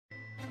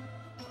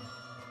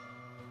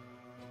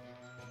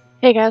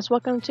Hey guys,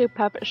 welcome to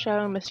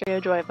PuppetShow Mystery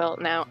of Joyville.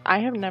 Now,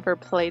 I have never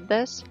played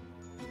this.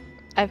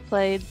 I've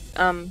played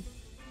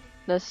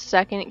the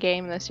second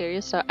game in the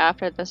series, so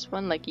after this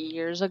one, like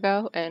years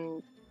ago,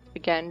 and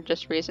again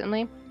just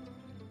recently.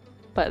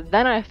 But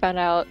then I found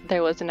out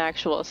there was an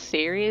actual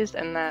series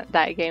and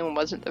that game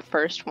wasn't the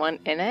first one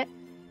in it.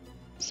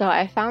 So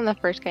I found the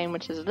first game,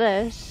 which is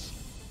this,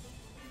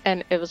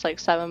 and it was like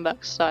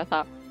 $7, so I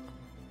thought,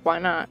 why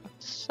not?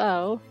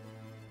 So,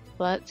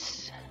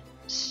 let's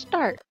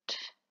start.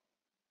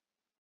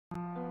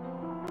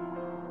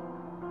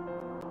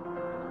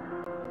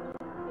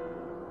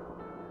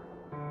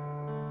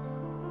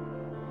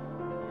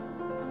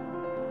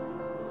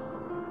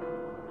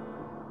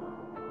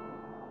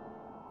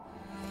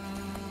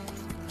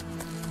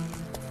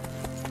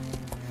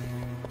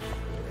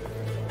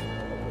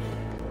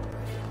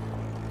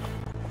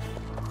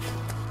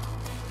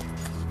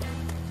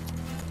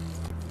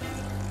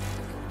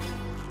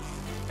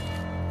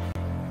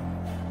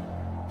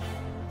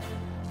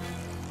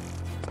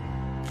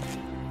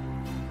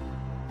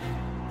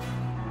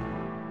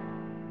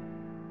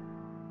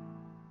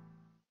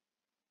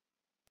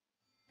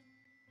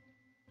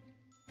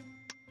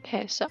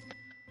 Okay, so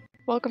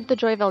welcome to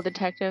Joyville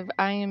Detective.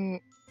 I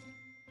am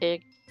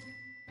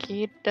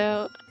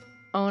Ikido,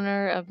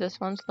 owner of this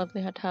once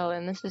lovely hotel,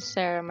 and this is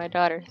Sarah, my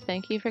daughter.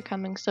 Thank you for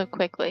coming so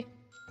quickly.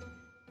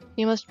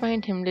 You must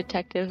find him,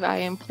 Detective, I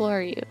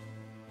implore you.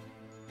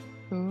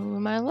 Who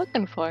am I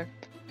looking for?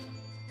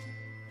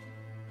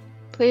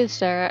 Please,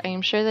 Sarah, I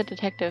am sure the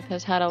detective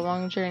has had a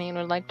long journey and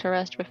would like to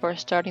rest before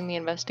starting the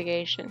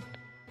investigation.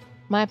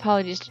 My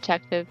apologies,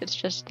 Detective. It's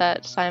just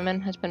that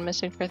Simon has been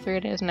missing for 3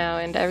 days now,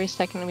 and every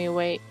second we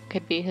wait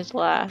could be his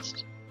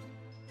last.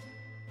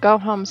 Go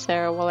home,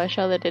 Sarah, while I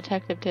show the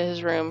detective to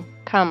his room.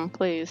 Come,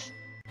 please.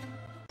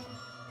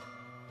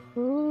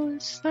 Ooh,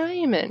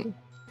 Simon.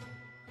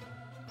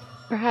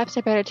 Perhaps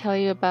I better tell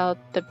you about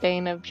the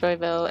Bane of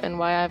Joyville and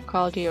why I've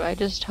called you. I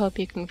just hope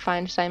you can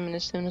find Simon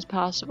as soon as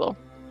possible.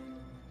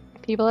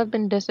 People have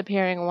been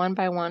disappearing one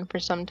by one for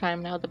some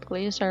time now. The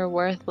police are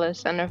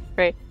worthless and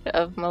afraid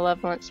of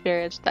malevolent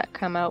spirits that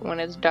come out when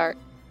it's dark.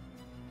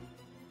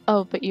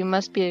 Oh, but you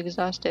must be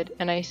exhausted,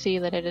 and I see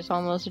that it is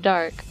almost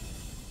dark.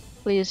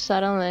 Please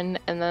settle in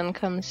and then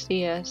come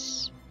see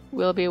us.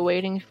 We'll be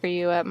waiting for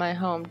you at my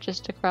home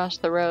just across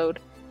the road.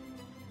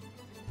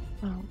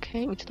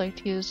 Okay, would you like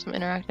to use some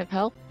interactive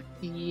help?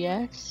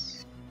 Yes.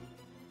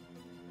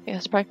 Yeah,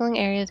 sparkling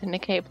areas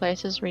indicate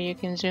places where you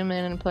can zoom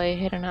in and play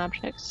hidden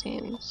object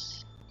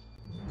scenes.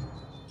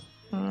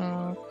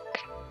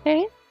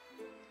 Okay.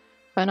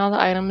 Find all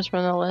the items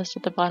from the list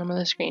at the bottom of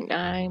the screen.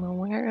 I'm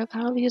aware of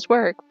how these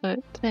work, but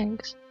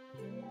thanks.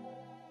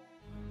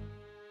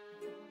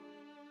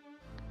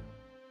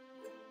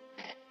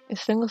 A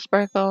single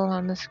sparkle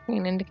on the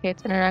screen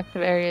indicates interactive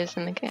areas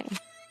in the game.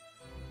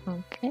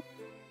 Okay.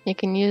 You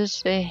can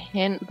use a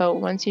hint, but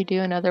once you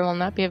do, another will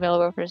not be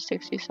available for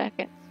 60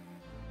 seconds.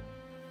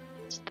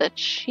 It's the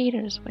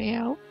cheater's way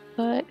out,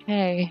 but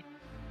hey.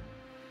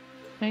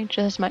 I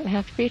just might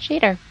have to be a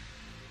cheater.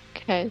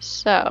 Okay,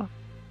 so.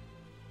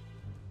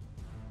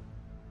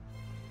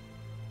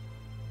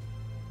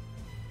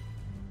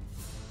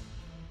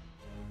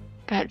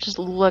 God, just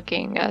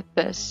looking at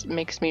this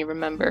makes me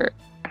remember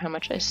how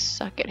much I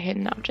suck at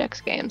hidden objects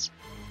games.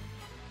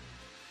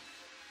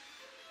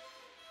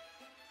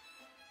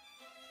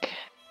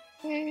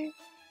 Okay.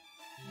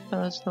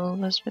 There's the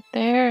list right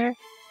there.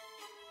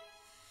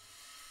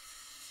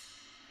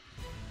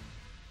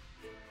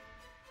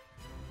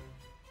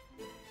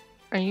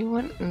 Are you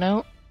one?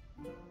 No.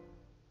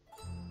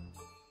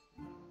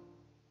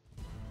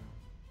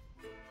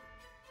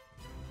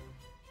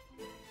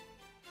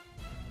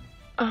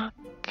 Okay.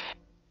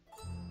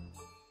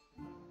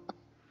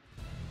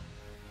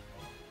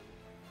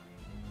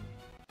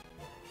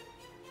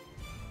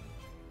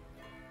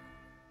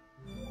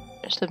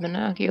 There's the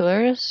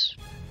binoculars.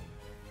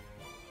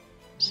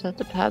 Is that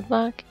the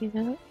padlock?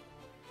 Yeah.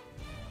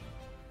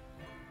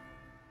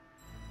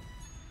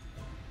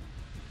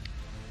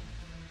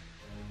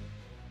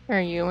 Are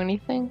you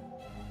anything?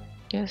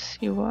 Yes,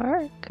 you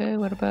are. Okay,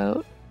 what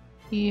about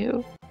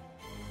you?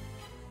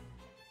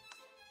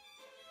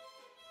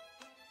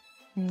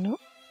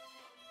 Nope.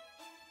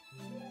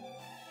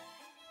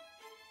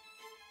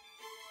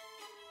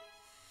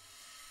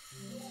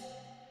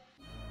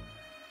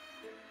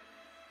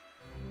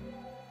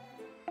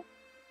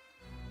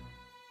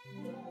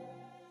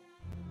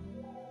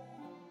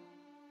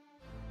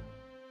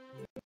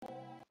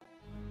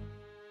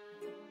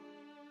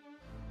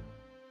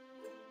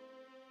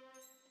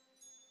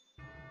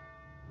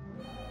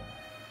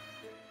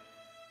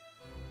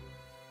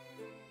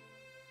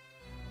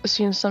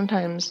 See,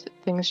 sometimes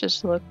things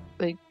just look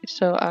like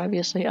so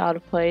obviously out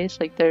of place,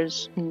 like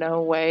there's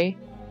no way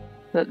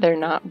that they're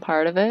not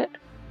part of it.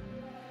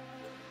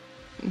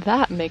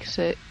 That makes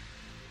it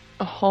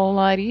a whole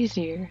lot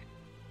easier.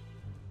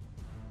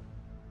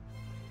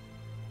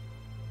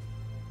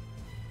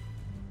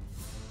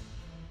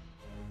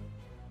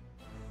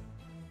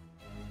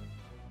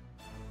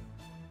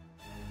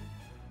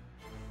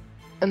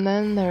 And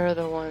then there are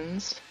the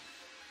ones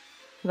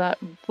that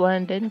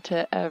blend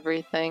into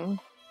everything.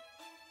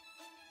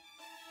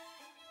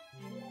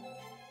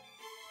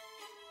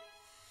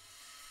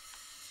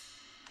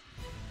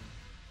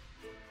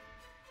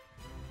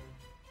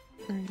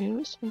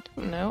 Review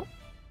something? No.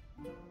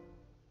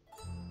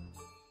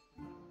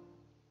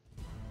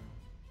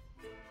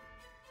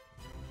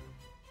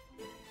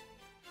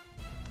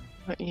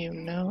 But you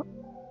know.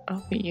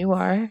 Oh, but you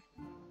are.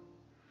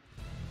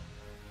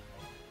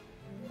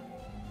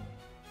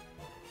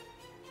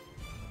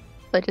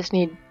 I just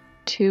need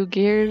 2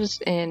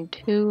 gears and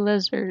 2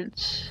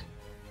 lizards.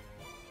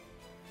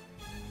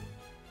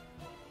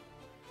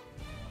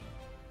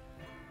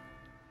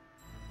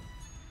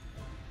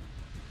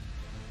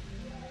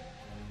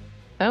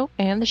 Oh,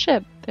 and the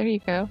ship. There you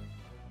go.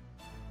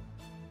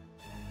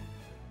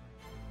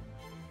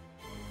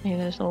 Okay,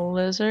 there's a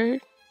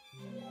lizard.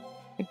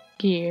 A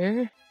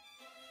gear.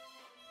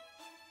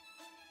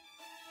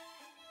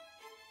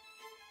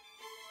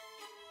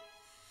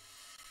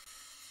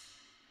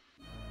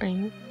 Are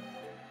you?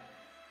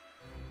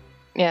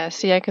 Yeah,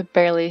 see, I could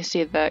barely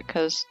see that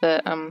because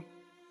the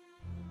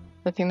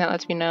thing that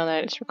lets me know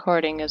that it's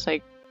recording is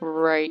like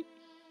right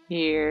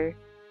here,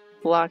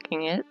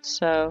 blocking it,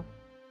 so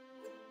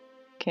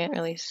can't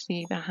really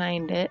see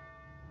behind it.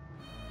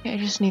 Okay, I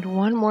just need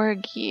 1 more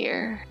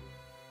gear.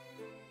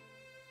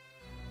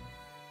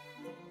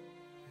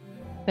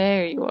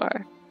 There you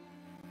are.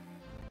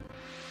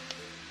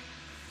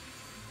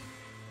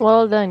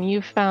 Well done,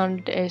 you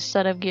found a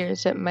set of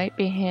gears that might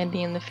be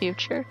handy in the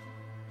future.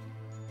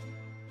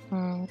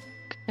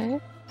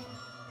 Okay.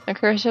 The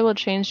cursor will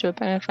change to a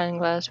magnifying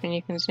glass when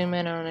you can zoom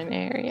in on an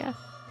area.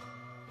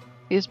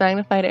 These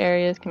magnified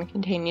areas can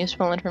contain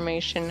useful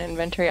information,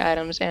 inventory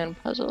items, and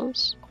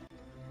puzzles.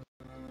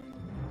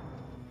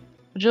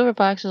 The jewelry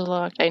box is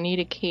locked. I need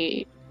a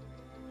key.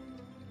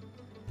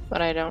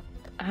 But I don't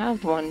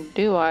have one,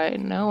 do I?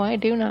 No, I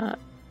do not.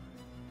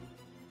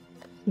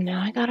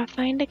 Now I gotta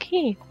find a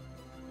key.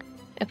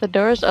 If the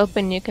door is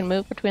open, you can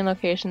move between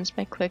locations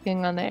by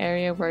clicking on the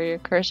area where your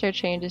cursor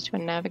changes to a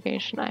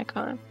navigation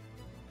icon.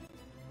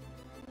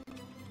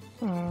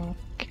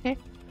 Okay.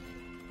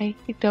 I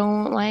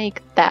don't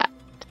like that.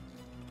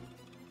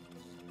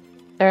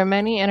 There are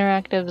many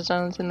interactive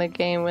zones in the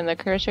game. When the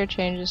cursor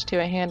changes to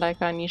a hand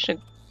icon, you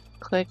should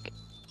click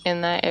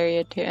in that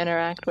area to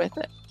interact with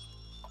it.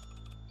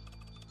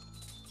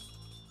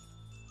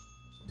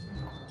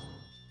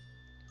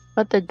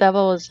 What the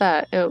devil was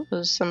that? It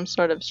was some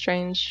sort of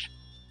strange...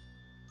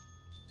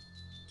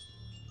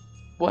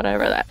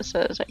 whatever that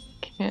says. I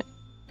can't...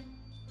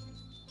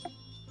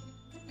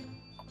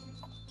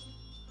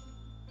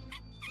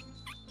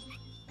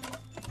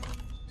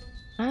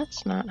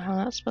 That's not how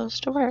that's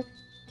supposed to work.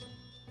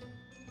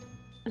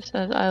 It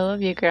says, I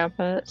love you,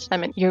 Grandpa.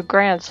 Simon, your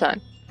grandson.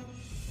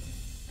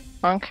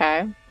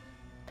 Okay.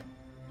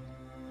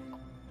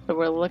 So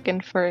we're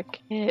looking for a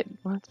kid.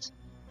 What's...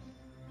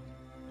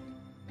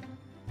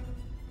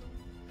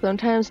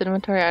 Sometimes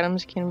inventory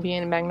items can be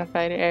in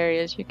magnified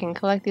areas. You can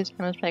collect these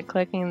items by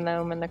clicking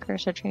them when the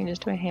cursor changes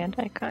to a hand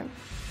icon.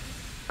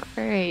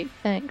 Great,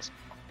 thanks.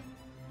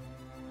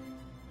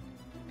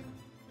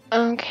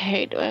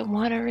 Okay, do I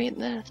want to read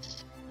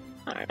this?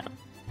 I don't know.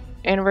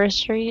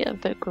 Anniversary of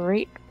the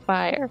Great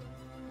Fire.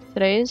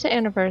 Today is the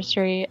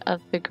anniversary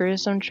of the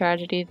gruesome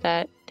tragedy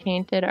that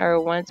tainted our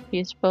once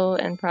peaceful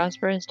and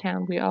prosperous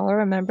town. We all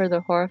remember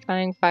the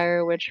horrifying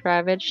fire which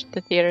ravaged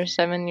the theater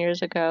 7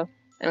 years ago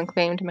and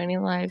claimed many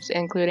lives,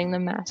 including the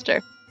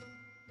Master.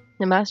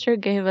 The Master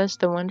gave us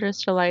the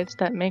wondrous delights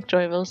that make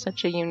Joyville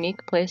such a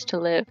unique place to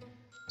live,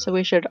 so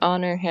we should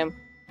honor him.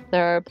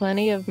 There are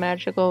plenty of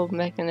magical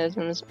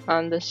mechanisms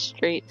on the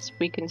streets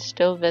we can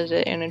still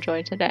visit and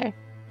enjoy today.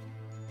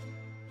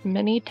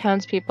 Many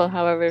townspeople,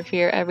 however,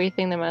 fear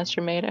everything the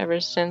Master made ever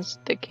since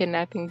the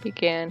kidnapping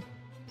began.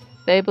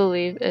 They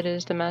believe it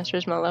is the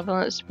Master's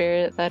malevolent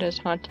spirit that is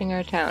haunting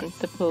our town.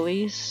 The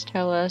police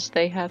tell us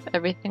they have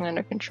everything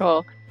under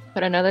control,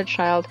 but another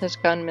child has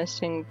gone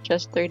missing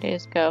just 3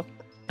 days ago.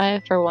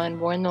 I, for one,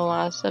 mourn the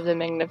loss of the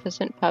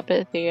magnificent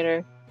puppet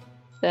theater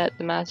that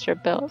the Master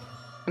built.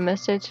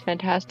 Amidst its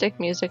fantastic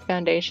music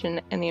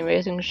foundation and the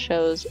amazing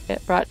shows,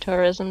 it brought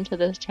tourism to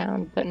this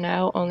town, but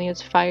now only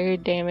its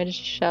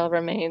fire-damaged shell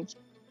remains.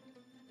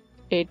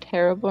 A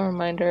terrible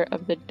reminder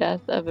of the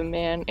death of a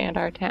man and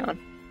our town.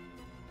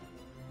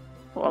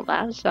 Well,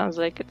 that sounds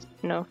like it's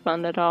no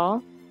fun at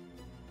all.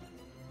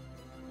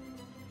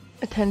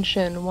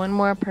 Attention, 1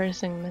 more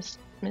person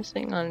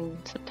missing on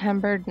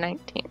September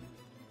 19th.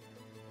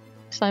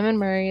 Simon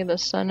Murray, the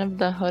son of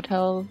the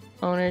hotel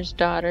owner's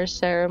daughter,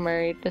 Sarah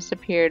Murray,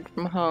 disappeared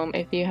from home.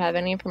 If you have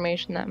any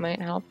information that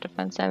might help to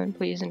find Simon,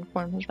 please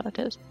inform his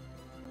relatives.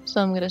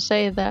 So I'm going to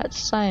say that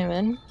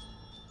Simon.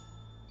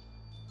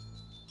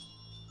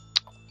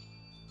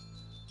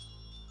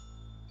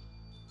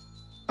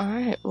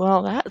 Alright,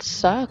 well, that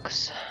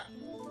sucks.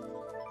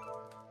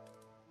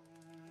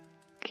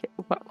 Okay,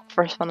 well,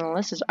 first one on the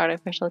list is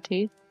artificial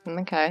teeth.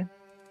 Okay.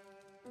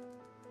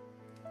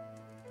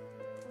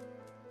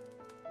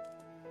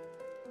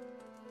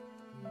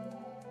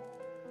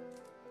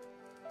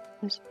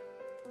 This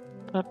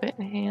puppet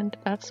hand.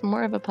 That's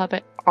more of a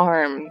puppet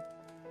arm,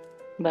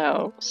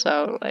 though.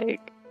 So,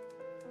 like.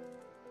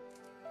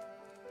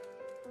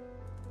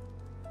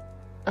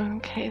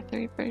 Okay,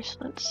 3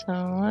 bracelets. So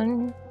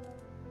 1,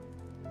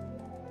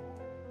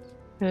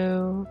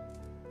 2,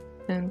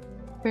 and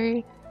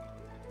 3.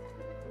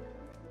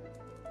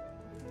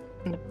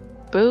 And the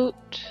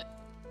boot,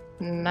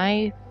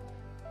 knife,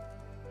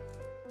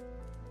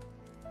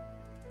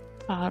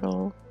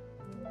 bottle,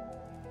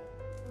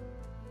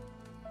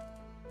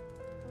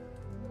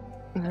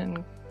 and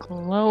then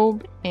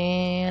globe,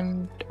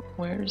 and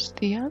where's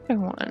the other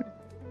one?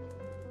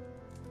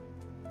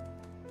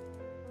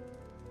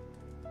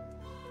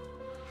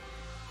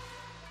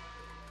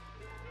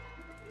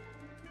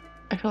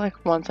 I feel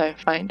like once I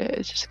find it,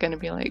 it's just gonna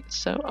be like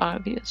so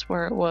obvious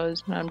where it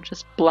was, and I'm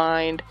just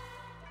blind.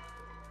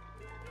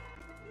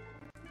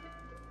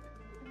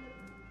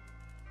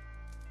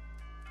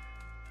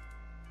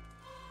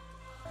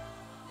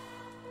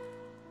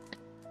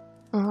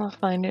 I'll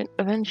find it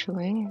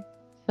eventually.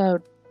 So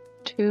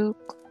 2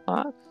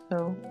 clocks.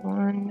 So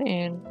 1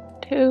 and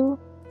 2.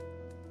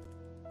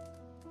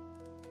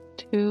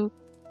 2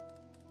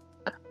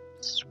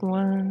 cups.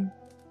 1,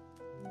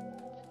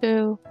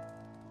 2.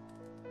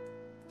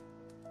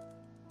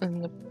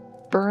 And the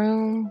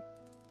broom,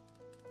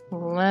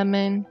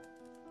 lemon,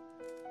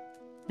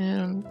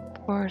 and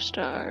 4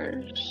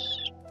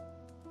 stars.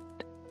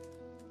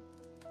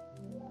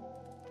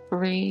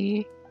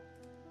 3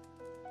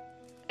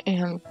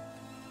 and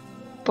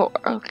 4.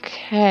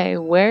 Okay,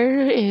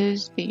 where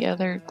is the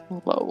other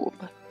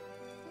globe?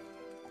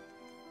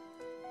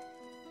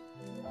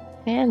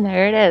 And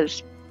there it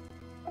is.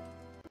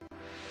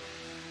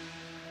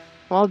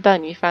 Well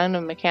done, you found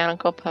a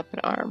mechanical puppet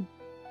arm.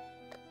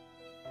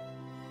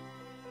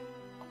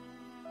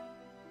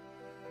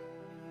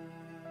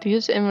 To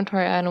use the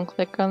inventory item,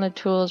 click on the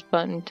tools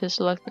button to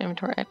select the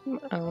inventory item.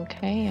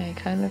 Okay, I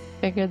kind of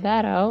figured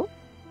that out.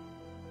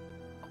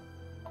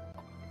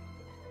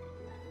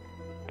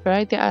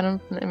 Drag the item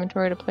from the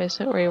inventory to place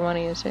it where you want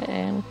to use it,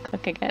 and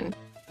click again.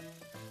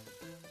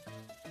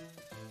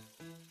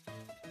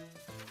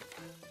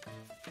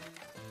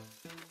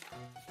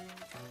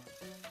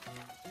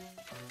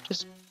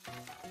 Just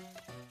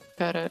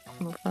gotta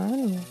move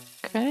on.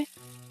 Okay.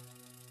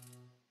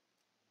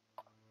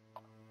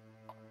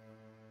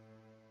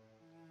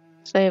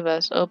 Save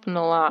us. Open the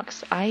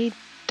locks. I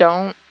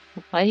don't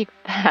like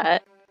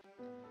that.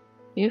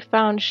 You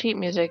found sheet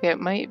music. It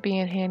might be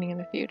handy in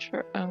the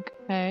future.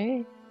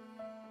 Okay.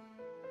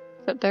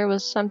 But there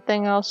was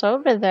something else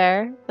over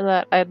there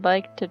that I'd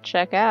like to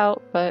check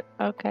out, but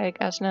okay,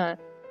 guess not.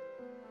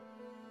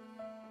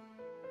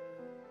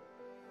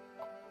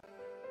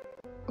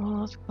 Well,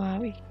 let's go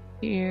out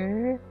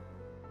here.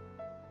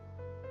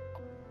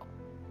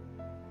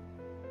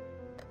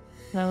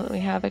 Now that we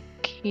have a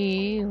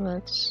key,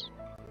 let's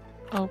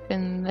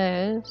open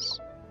this.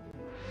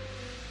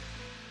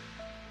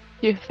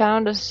 You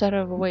found a set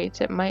of weights.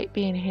 It might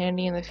be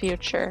handy in the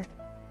future.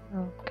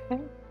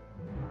 Okay.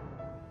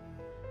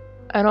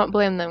 I don't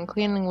blame them.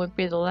 Cleaning would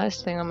be the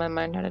last thing on my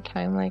mind at a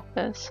time like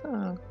this.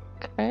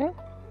 Okay.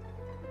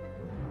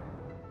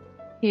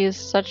 He is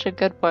such a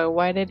good boy.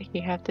 Why did he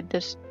have to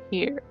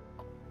disappear?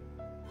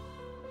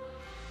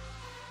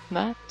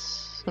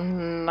 That's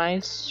some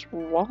nice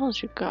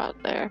walls you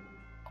got there.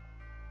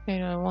 Okay,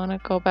 do I want to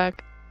go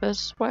back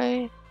this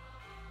way? Is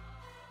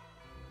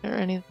there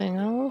anything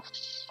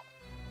else?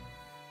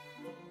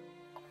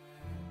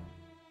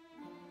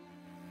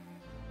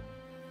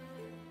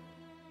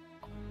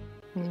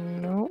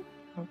 Nope.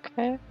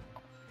 Okay.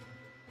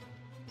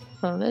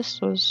 So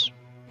this was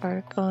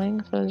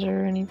sparkling. So is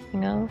there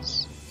anything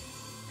else?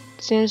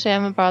 It seems I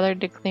haven't bothered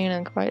to clean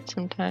in quite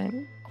some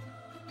time.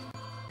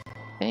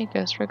 Okay,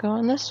 guess we're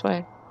going this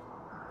way.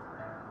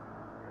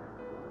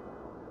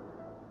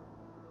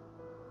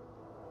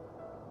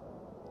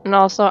 And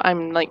also,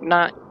 I'm like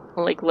not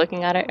like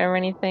looking at it or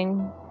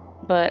anything,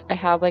 but I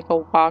have like a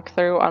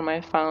walkthrough on my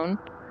phone,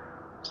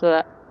 so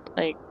that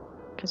like,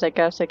 because I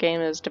guess the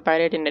game is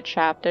divided into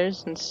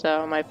chapters, and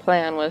so my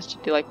plan was to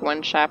do like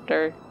 1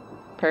 chapter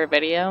per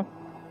video.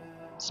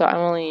 So I'm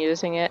only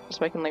using it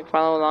so I can like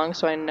follow along,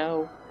 so I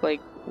know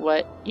like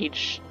what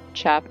each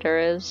chapter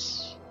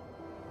is.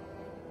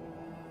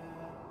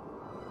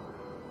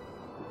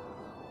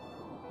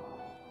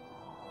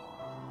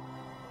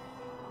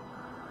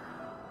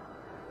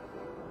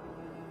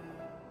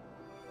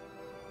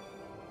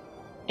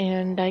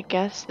 And I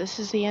guess this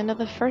is the end of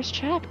the first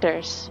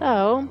chapter,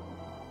 so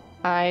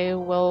I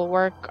will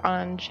work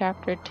on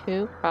chapter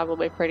 2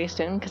 probably pretty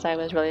soon because I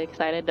was really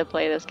excited to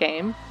play this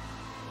game.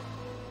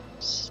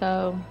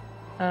 So,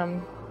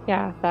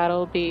 yeah,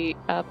 that'll be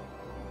up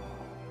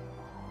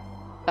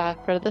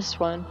after this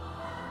one.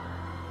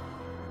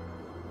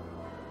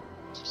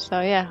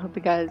 So yeah, hope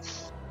you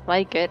guys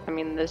like it. I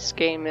mean, this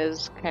game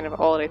is kind of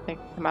old. I think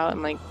it came out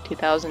in like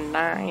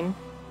 2009.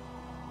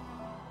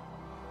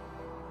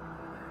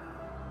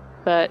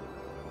 But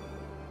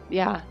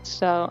yeah,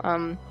 so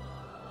I'm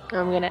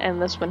gonna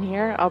end this one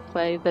here. I'll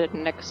play the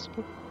next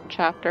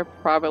chapter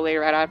probably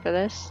right after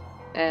this,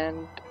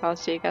 and I'll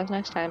see you guys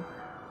next time.